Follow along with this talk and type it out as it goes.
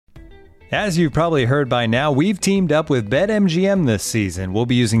As you've probably heard by now, we've teamed up with BetMGM this season. We'll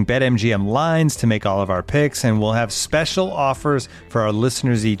be using BetMGM lines to make all of our picks, and we'll have special offers for our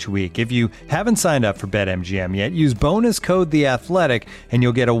listeners each week. If you haven't signed up for BetMGM yet, use bonus code The Athletic, and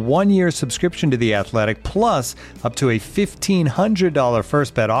you'll get a 1-year subscription to The Athletic, plus up to a $1,500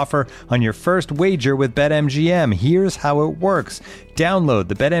 first bet offer on your first wager with BetMGM. Here's how it works. Download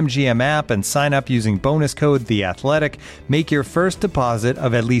the BetMGM app and sign up using bonus code The Athletic. Make your first deposit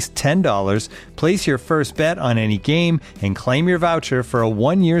of at least $10. Place your first bet on any game and claim your voucher for a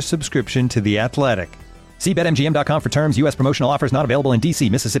 1-year subscription to The Athletic. See BetMGM.com for terms. U.S. promotional offers not available in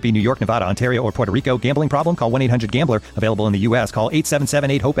D.C., Mississippi, New York, Nevada, Ontario, or Puerto Rico. Gambling problem? Call 1-800-GAMBLER. Available in the U.S. Call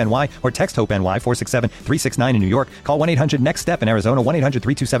 877-8-HOPE-NY or text HOPE-NY 467-369 in New York. Call 1-800-NEXT-STEP in Arizona.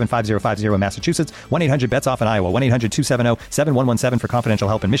 1-800-327-5050 in Massachusetts. 1-800-BETS-OFF in Iowa. 1-800-270-7117 for confidential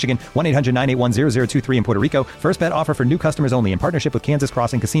help in Michigan. 1-800-981-0023 in Puerto Rico. First bet offer for new customers only in partnership with Kansas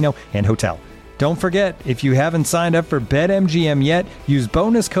Crossing Casino and Hotel. Don't forget, if you haven't signed up for BetMGM yet, use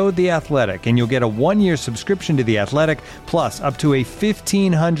bonus code The Athletic, and you'll get a 1-year subscription to The Athletic, plus up to a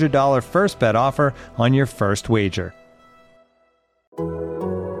 $1,500 first bet offer on your first wager.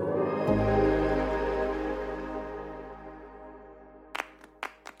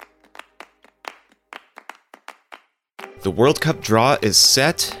 The World Cup draw is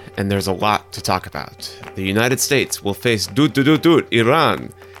set, and there's a lot to talk about. The United States will face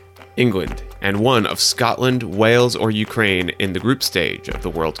Iran, England, and one of Scotland, Wales, or Ukraine in the group stage of the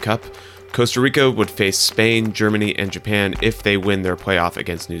World Cup. Costa Rica would face Spain, Germany, and Japan if they win their playoff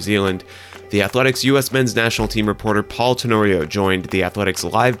against New Zealand. The Athletics U.S. men's national team reporter Paul Tenorio joined the Athletics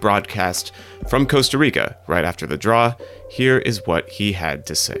live broadcast from Costa Rica right after the draw. Here is what he had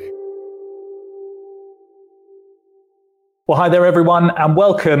to say. Well, hi there, everyone, and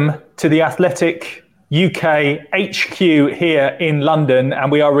welcome to the Athletic UK HQ here in London, and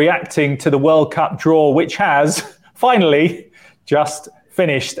we are reacting to the World Cup draw, which has finally just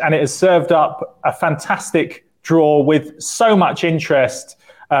finished, and it has served up a fantastic draw with so much interest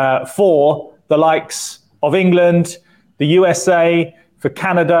for the likes of England, the USA, for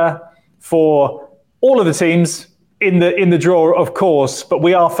Canada, for all of the teams in the draw, of course, but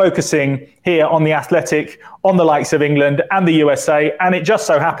we are focusing here on the Athletic, on the likes of England and the USA, and it just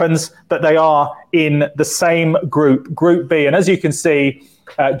so happens that they are in the same group, Group B. And as you can see,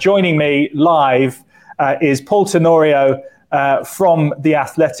 joining me live is Paul Tenorio from the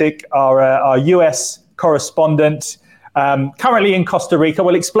Athletic, our US correspondent, currently in Costa Rica.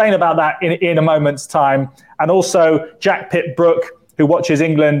 We'll explain about that in a moment's time. And also Jack Pitt-Brooke, who watches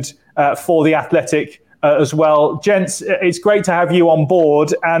England for the Athletic as well. Gents, it's great to have you on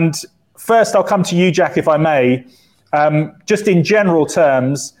board. And first, I'll come to you, Jack, if I may. Just in general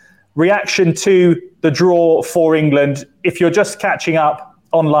terms, reaction to the draw for England. If you're just catching up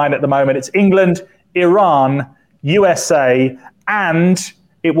online at the moment, it's England, Iran, USA, and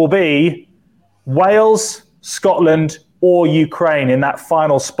it will be Wales, Scotland, or Ukraine in that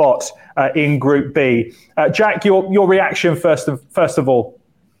final spot in Group B. Jack, your reaction first of all.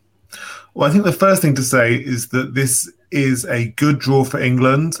 Well, I think the first thing to say is that this is a good draw for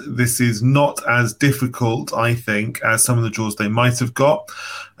England. This is not as difficult, I think, as some of the draws they might have got.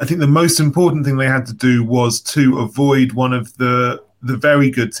 I think the most important thing they had to do was to avoid one of the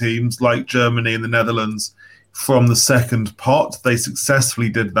very good teams like Germany and the Netherlands from the second pot. They successfully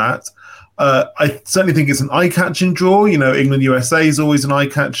did that. I certainly think it's an eye-catching draw. You know, England-USA is always an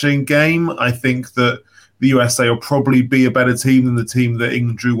eye-catching game. I think that the USA will probably be a better team than the team that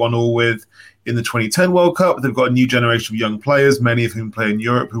England drew 1-1 with in the 2010 World Cup. They've got a new generation of young players, many of whom play in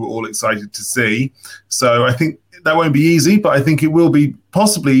Europe, who we're all excited to see. So I think that won't be easy, but I think it will be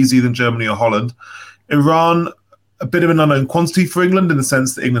possibly easier than Germany or Holland. Iran, a bit of an unknown quantity for England in the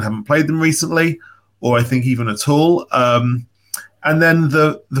sense that England haven't played them recently, or I think even at all. And then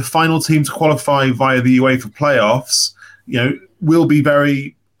the final team to qualify via the UEFA playoffs, you know, will be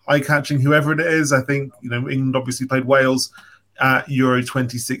very eye-catching, whoever it is. I think, you know, England obviously played Wales at Euro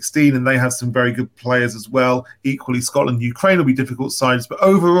 2016, and they have some very good players as well. Equally, Scotland and Ukraine will be difficult sides. But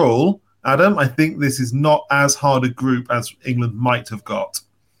overall, Adam, I think this is not as hard a group as England might have got.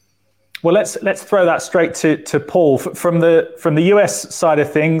 Well, let's throw that straight to Paul. From the US side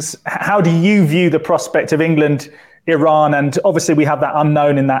of things, how do you view the prospect of England, Iran, and obviously we have that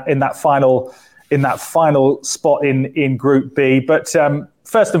unknown in that final spot in Group B. But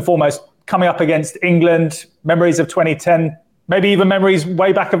first and foremost, coming up against England, memories of 2010, maybe even memories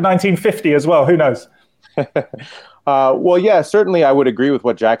way back of 1950 as well. Who knows? Well, yeah, certainly I would agree with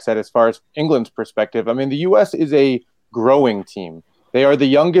what Jack said as far as England's perspective. I mean, the U.S. is a growing team. They are the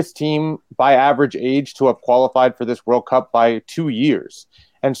youngest team by average age to have qualified for this World Cup by 2 years.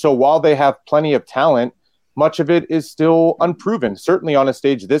 And so while they have plenty of talent, much of it is still unproven, certainly on a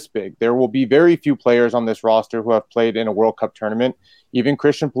stage this big. There will be very few players on this roster who have played in a World Cup tournament. Even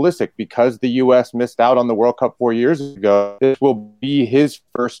Christian Pulisic, because the U.S. missed out on the World Cup 4 years ago, this will be his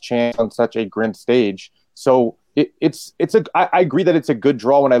first chance on such a grand stage. So I agree that it's a good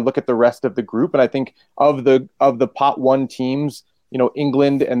draw when I look at the rest of the group. And I think of the pot one teams,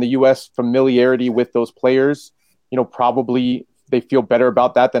 England and the U.S. familiarity with those players, probably they feel better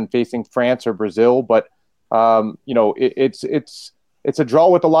about that than facing France or Brazil. But it's a draw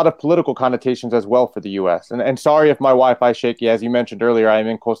with a lot of political connotations as well for the U.S. And sorry if my Wi-Fi shaky. As you mentioned earlier, I'm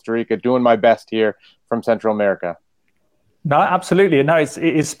in Costa Rica doing my best here from Central America. No, absolutely. No, it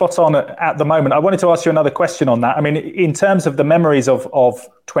is spot on at the moment. I wanted to ask you another question on that. I mean, in terms of the memories of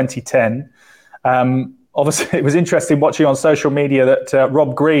 2010, obviously it was interesting watching on social media that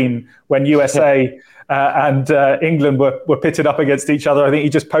Rob Green, when USA and England were pitted up against each other, I think he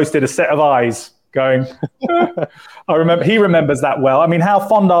just posted a set of eyes going, he remembers that well. I mean, how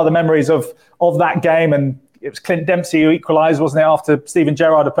fond are the memories of that game? And it was Clint Dempsey who equalised, wasn't it, after Steven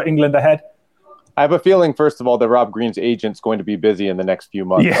Gerrard had put England ahead? I have a feeling, first of all, that Rob Green's agent's going to be busy in the next few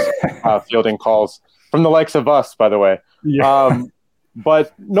months, fielding calls from the likes of us, by the way. Yeah.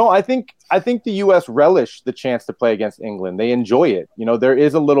 But no, I think the U.S. relish the chance to play against England. They enjoy it. There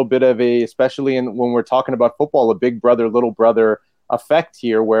is a little bit of especially when we're talking about football, a big brother, little brother effect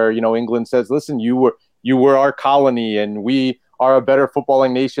here, where England says, "Listen, you were our colony, and we are a better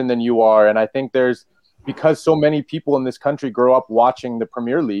footballing nation than you are." And I think because so many people in this country grow up watching the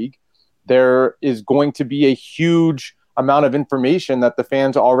Premier League, there is going to be a huge amount of information that the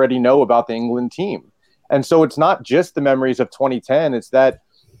fans already know about the England team. And so it's not just the memories of 2010. It's that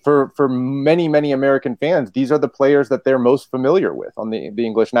for many, many American fans, these are the players that they're most familiar with on the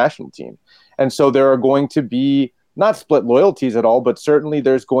English national team. And so there are going to be not split loyalties at all, but certainly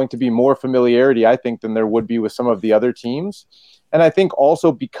there's going to be more familiarity, I think, than there would be with some of the other teams. And I think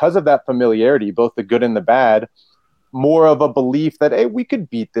also because of that familiarity, both the good and the bad, more of a belief that, hey, we could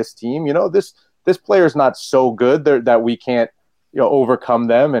beat this team. This player's not so good that we can't overcome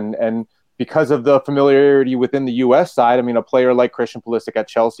them. And because of the familiarity within the U.S. side, I mean, a player like Christian Pulisic at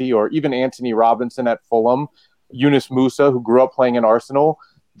Chelsea, or even Anthony Robinson at Fulham, Yunus Musa, who grew up playing in Arsenal,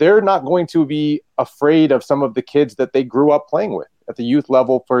 they're not going to be afraid of some of the kids that they grew up playing with at the youth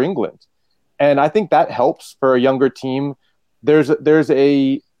level for England. And I think that helps for a younger team. There's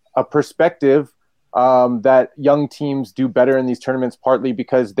a perspective that young teams do better in these tournaments, partly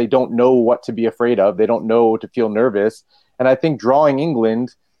because they don't know what to be afraid of. They don't know to feel nervous. And I think drawing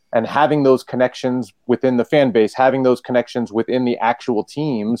England and having those connections within the fan base, having those connections within the actual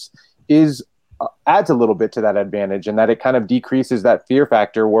teams adds a little bit to that advantage, and that it kind of decreases that fear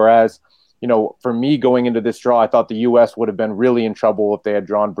factor. Whereas, for me going into this draw, I thought the U.S. would have been really in trouble if they had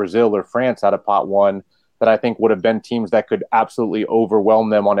drawn Brazil or France out of pot one, that I think would have been teams that could absolutely overwhelm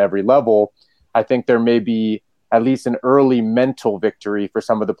them on every level. I think there may be at least an early mental victory for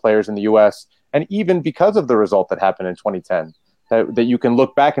some of the players in the U.S. And even because of the result that happened in 2010, that you can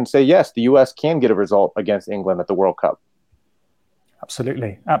look back and say, yes, the U.S. can get a result against England at the World Cup.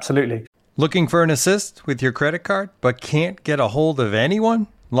 Absolutely. Absolutely. Looking for an assist with your credit card, but can't get a hold of anyone?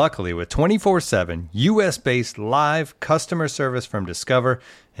 Luckily, with 24/7 U.S.-based live customer service from Discover,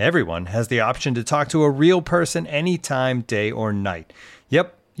 everyone has the option to talk to a real person anytime, day or night.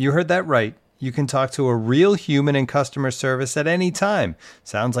 Yep, you heard that right. You can talk to a real human in customer service at any time.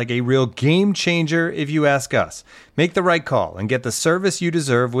 Sounds like a real game changer if you ask us. Make the right call and get the service you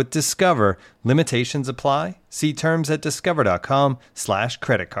deserve with Discover. Limitations apply. See terms at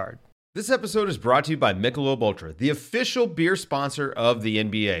discover.com/creditcard. This episode is brought to you by Michelob Ultra, the official beer sponsor of the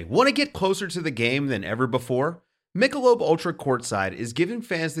NBA. Want to get closer to the game than ever before? Michelob Ultra Courtside is giving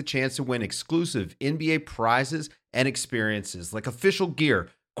fans the chance to win exclusive NBA prizes and experiences like official gear,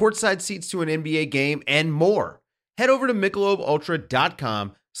 courtside seats to an NBA game, and more. Head over to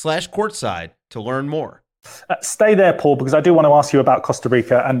MichelobUltra.com/courtside to learn more. Stay there, Paul, because I do want to ask you about Costa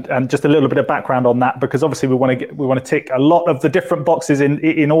Rica and just a little bit of background on that, because obviously we want to tick a lot of the different boxes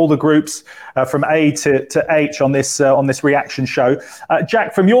in all the groups from A to H on this reaction show.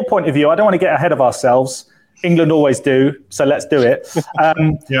 Jack, from your point of view, I don't want to get ahead of ourselves. England always do, so let's do it.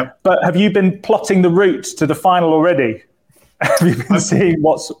 Yeah. But have you been plotting the route to the final already? Have you been seeing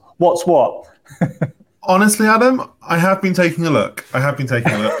what's what? Honestly, Adam, I have been taking a look.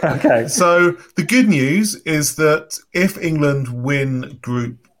 Okay. So the good news is that if England win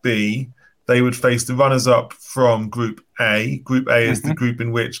Group B, they would face the runners-up from Group A. Group A is the group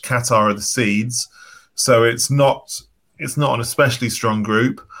in which Qatar are the seeds. So it's not an especially strong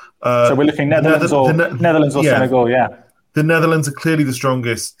group. So we're looking Netherlands or yeah. Senegal, yeah. The Netherlands are clearly the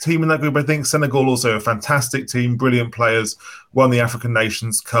strongest team in that group. I think Senegal also a fantastic team, brilliant players, won the African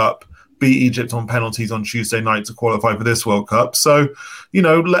Nations Cup, beat Egypt on penalties on Tuesday night to qualify for this World Cup. So,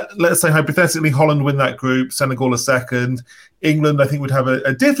 let's say hypothetically Holland win that group, Senegal a second. England, I think, would have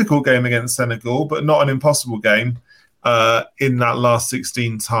a difficult game against Senegal, but not an impossible game in that last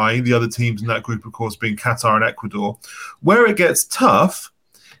 16 tie. The other teams in that group, of course, being Qatar and Ecuador. Where it gets tough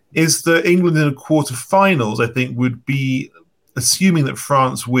is that England in the quarterfinals, I think, would be, assuming that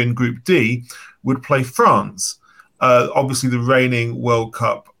France win Group D, would play France. Obviously, the reigning World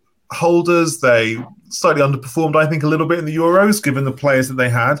Cup holders, they slightly underperformed, I think, a little bit in the Euros, given the players that they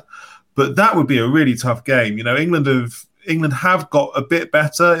had. But that would be a really tough game. England have got a bit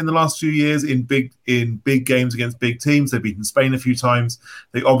better in the last few years in big games against big teams. They've beaten Spain a few times.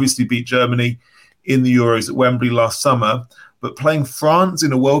 They obviously beat Germany in the Euros at Wembley last summer. But playing France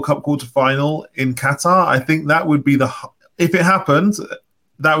in a World Cup quarterfinal in Qatar, I think that would be if it happened,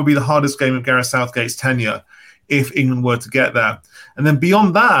 that would be the hardest game of Gareth Southgate's tenure if England were to get there. And then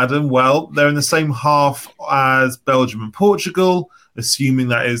beyond that, Adam, well, they're in the same half as Belgium and Portugal, assuming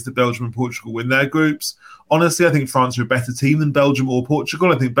that is that Belgium and Portugal win their groups. Honestly, I think France are a better team than Belgium or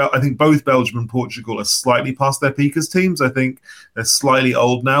Portugal. I think both Belgium and Portugal are slightly past their peak as teams. I think they're slightly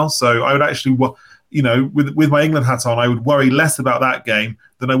old now. So I would actually, with my England hat on, I would worry less about that game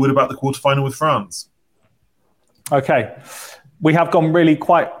than I would about the quarterfinal with France. Okay. We have gone really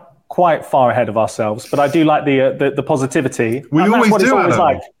quite far ahead of ourselves, but I do like the positivity. We always do. It's always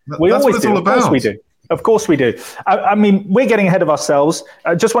like. We always do. Of course we do. Of course we do. I mean, we're getting ahead of ourselves.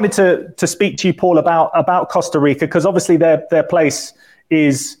 I just wanted to speak to you, Paul, about Costa Rica, because obviously their place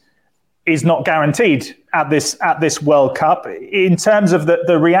is not guaranteed at this World Cup. In terms of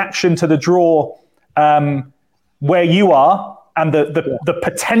the reaction to the draw, where you are and the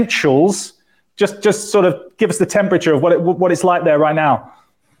potentials, just sort of give us the temperature of what it's like there right now.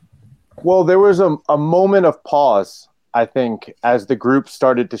 Well, there was a moment of pause, I think, as the group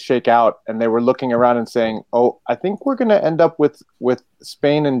started to shake out and they were looking around and saying, oh, I think we're going to end up with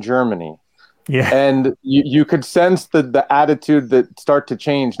Spain and Germany. Yeah. And you could sense the attitude that start to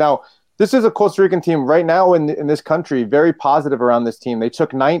change. Now, this is a Costa Rican team right now in this country, very positive around this team. They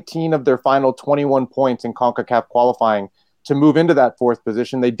took 19 of their final 21 points in CONCACAF qualifying to move into that fourth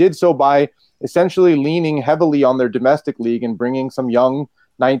position. They did so by essentially leaning heavily on their domestic league and bringing some young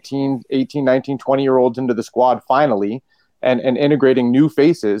 18, 19, 20-year-olds into the squad finally and integrating new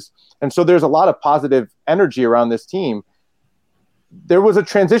faces. And so there's a lot of positive energy around this team. There was a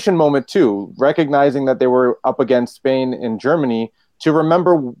transition moment too, recognizing that they were up against Spain and Germany, to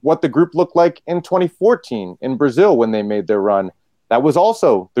remember what the group looked like in 2014 in Brazil when they made their run. That was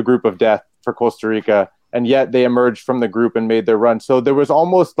also the group of death for Costa Rica, and yet they emerged from the group and made their run. So there was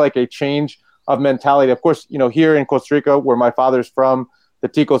almost like a change of mentality. Of course, here in Costa Rica, where my father's from, the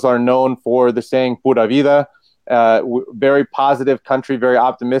Ticos are known for the saying "Pura vida," very positive country, very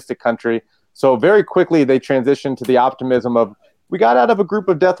optimistic country. So very quickly they transitioned to the optimism of, we got out of a group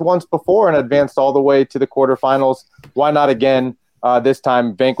of death once before and advanced all the way to the quarterfinals. Why not again? This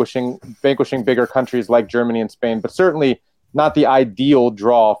time vanquishing bigger countries like Germany and Spain, but certainly not the ideal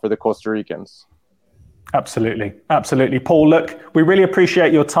draw for the Costa Ricans. Absolutely. Paul, look, we really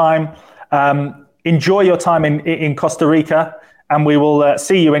appreciate your time. Enjoy your time in Costa Rica, and we will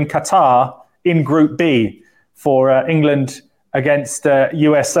see you in Qatar in Group B for England against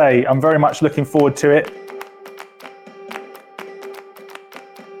USA. I'm very much looking forward to it.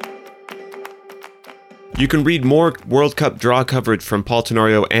 You can read more World Cup draw coverage from Paul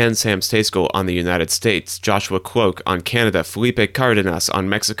Tenorio and Sam Stejskal on the United States, Joshua Cloak on Canada, Felipe Cardenas on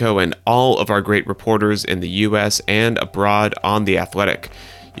Mexico, and all of our great reporters in the U.S. and abroad on The Athletic.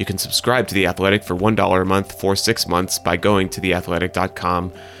 You can subscribe to The Athletic for $1 a month for 6 months by going to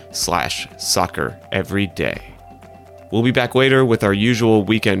theathletic.com/soccer every day. We'll be back later with our usual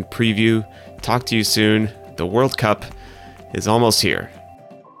weekend preview. Talk to you soon. The World Cup is almost here.